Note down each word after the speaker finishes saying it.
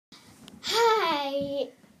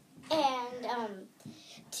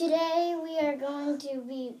Today we are going to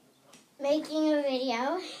be making a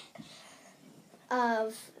video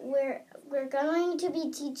of we're going to be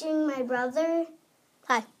teaching my brother.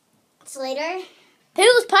 Hi. Slater.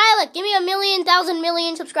 Who's Pilot? Give me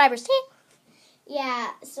 1,000,000,000,000 subscribers. Yeah,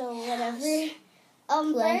 so whatever.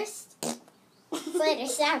 First, Slater,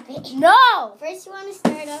 stop it. No! First you want to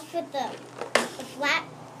start off with the flat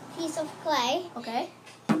piece of clay. Okay.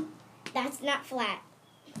 That's not flat.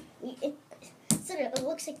 It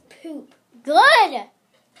looks like poop. Good!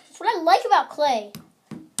 That's what I like about clay.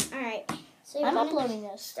 Alright. So I'm uploading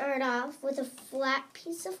this. Start off with a flat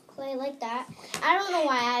piece of clay like that. I don't know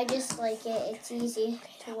why, I just like it. It's easy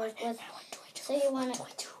to work with. So you want to...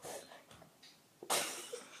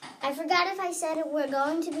 I forgot if I said it, we're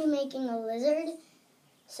going to be making a lizard.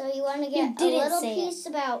 So you want to get a little piece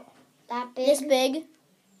about that big. This big?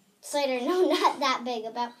 Slater, no, not that big.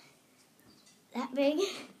 About that big.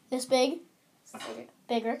 This big? Slater.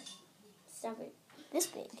 Bigger. Stop it. This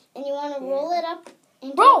big. And you want to roll it up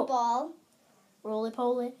into a ball.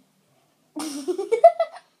 Roly-poly.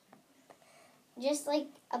 Just like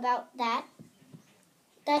about that.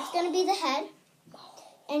 That's going to be the head.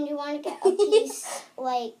 And you want to get a piece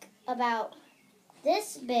like about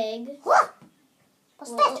this big.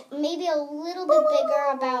 Maybe a little bit bigger,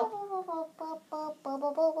 about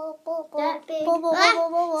that big. So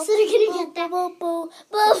they're going to get that.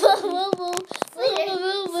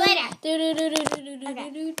 Slater.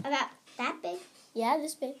 Okay. About that big. Yeah,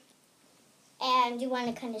 this big. And you want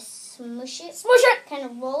to kind of smush it. Smush it! Kind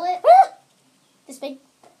of roll it. This big.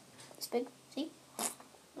 This big. See?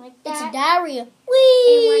 Like that. It's a diarrhea. Whee!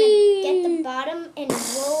 And you want to get the bottom and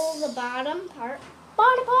roll the bottom part.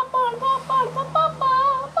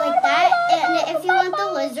 Like that. And if you want the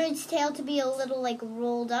lizard's tail to be a little like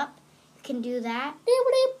rolled up, you can do that.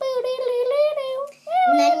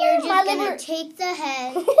 And then you're just going to take the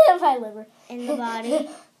head My liver. and the body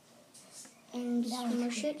and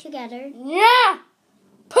smush it together. Yeah!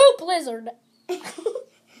 Poop lizard.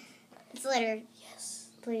 Slater. Yes.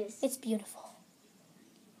 Please. It's beautiful.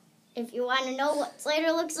 If you want to know what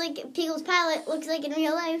Slater looks like, Peagle's Pilot looks like in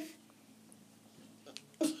real life.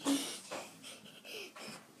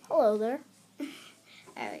 Hello there.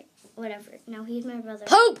 Alright, whatever. Now he's my brother.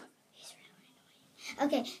 Poop! He's really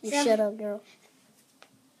annoying. Okay, You so... shut up, girl.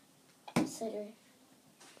 Slater.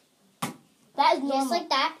 That is normal. Just like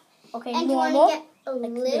that. Okay, and normal. you want to get a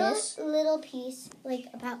like little piece, like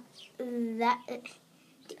about that,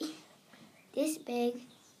 this big.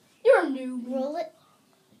 You're a noob.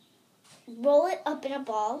 Roll it up in a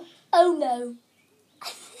ball. Oh no.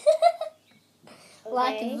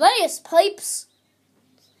 Okay. Like this, pipes.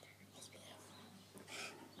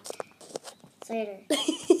 Slater.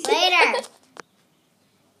 Slater.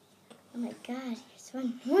 Oh my God, you're so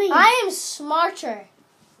annoying. I am smarter.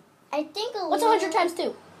 I think What's 100 times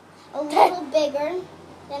 2? A little bigger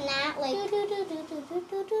than that, like.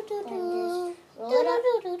 Roll it up.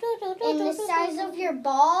 And the size of your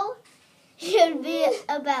ball should be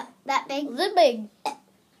about that big. This big.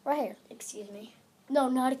 Right here. Excuse me. No,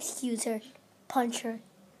 not excuse her. Punch her.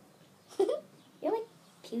 You're like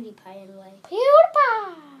PewDiePie in a way.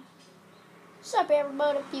 PewDiePie. What's up,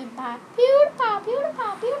 everybody? PewDiePie. PewDiePie.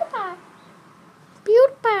 PewDiePie. PewDiePie.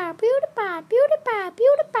 PewDiePie. PewDiePie. PewDiePie.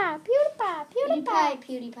 PewDiePie. PewDiePie. PewDiePie.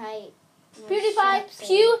 PewDiePie. PewDiePie.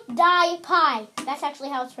 PewDiePie. That's actually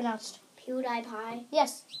how it's pronounced. PewDiePie.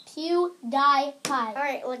 Yes. PewDiePie. All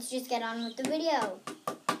right, let's just get on with the video.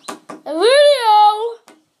 A video.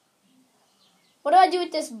 What do I do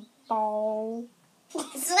with this ball?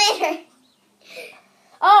 Slater.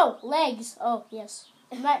 Oh, legs. Oh, yes.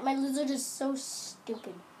 My lizard is so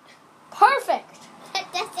stupid. Perfect.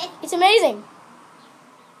 That's it. It's amazing.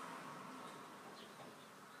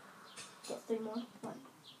 Get 3 more. 1,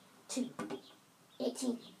 2,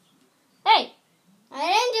 18. Hey, I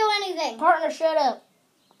didn't do anything. partner, shut up.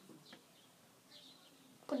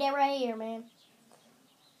 Put that right here, man.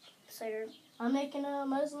 Slater. I'm making a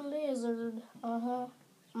muslin lizard.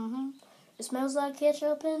 It smells like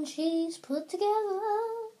ketchup and cheese put together.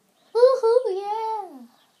 Woohoo, yeah.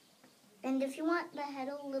 And if you want the head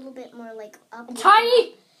a little bit more like up.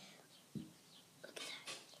 Tiny. Look at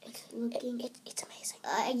that. It's looking. It's amazing.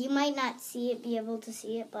 You might not be able to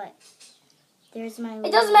see it, but there's my.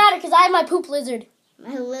 It doesn't matter because I have my poop lizard.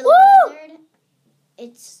 My little lizard.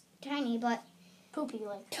 It's tiny, but Poopy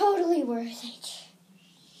like. totally worth it.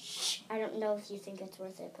 I don't know if you think it's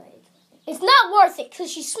worth it, but it's worth it. It's not worth it because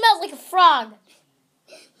she smells like a frog.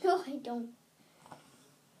 No, I don't.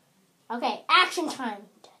 Okay, action time.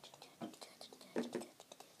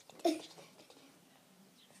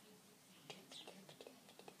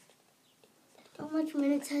 Oh my much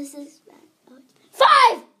minutes has this been? Oh, it's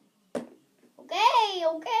Five!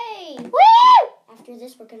 okay. Woo! After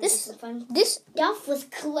this, we're gonna do some fun This stuff with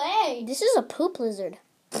clay. is a poop lizard.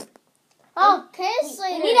 Okay, We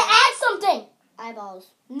Slater. need to add something.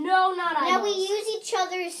 Eyeballs. No, not eyeballs. Now we use each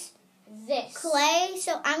other's this clay.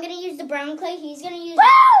 So I'm gonna use the brown clay. He's gonna use.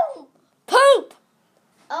 Boom! Poop!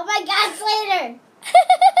 Oh my God, Slater!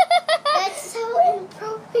 That's so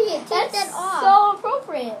inappropriate. Take that off. so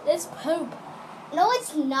appropriate. It's poop. No,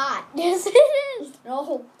 it's not. Yes, it is.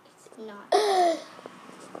 No, it's not.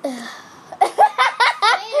 Slater!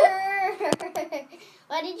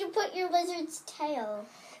 Why did you put your lizard's tail?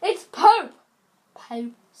 It's poop.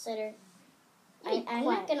 Poop. Slater, I'm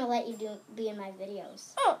not gonna let you be in my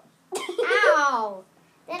videos. Oh. Ow!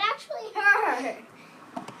 That actually hurt.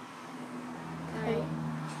 Alright.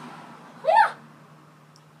 Yeah.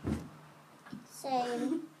 Say,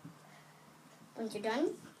 once you're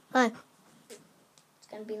done, Hi. it's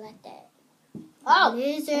gonna be like that. Oh.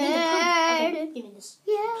 Lizard. Okay, give me this.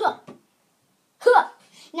 Yeah. Huh. Huh.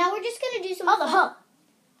 Now we're just gonna do some. Oh, the huh.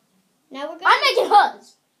 Now we're gonna. I'm making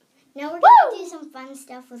hugs. Now we're gonna Woo! do some fun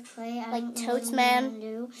stuff with clay. I Like don't know Totes what Man. I'm gonna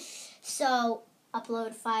do. So,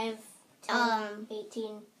 Upload 5 to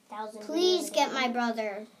 18,000. please get my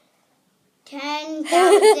brother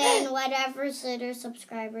 10,000 whatever Slater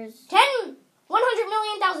subscribers. 100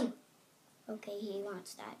 million thousand. Okay, he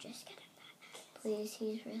wants that. Just get him that. Please,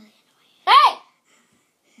 he's really annoying. Hey!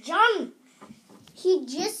 John! He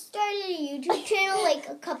just started a YouTube channel like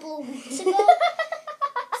a couple of weeks ago.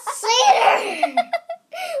 Slater!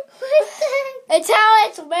 What the heck? It's how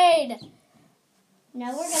it's made.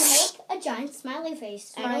 Now we're gonna make a giant smiley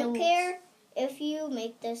face. I don't Smiley. care if you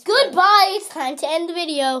make this. Goodbye. It's time to end the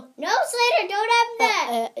video. No, Slater, don't have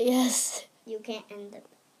that. Yes. You can't end it.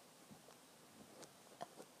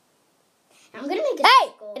 I'm gonna make a Hey!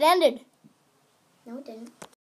 circle. It ended. No, it didn't.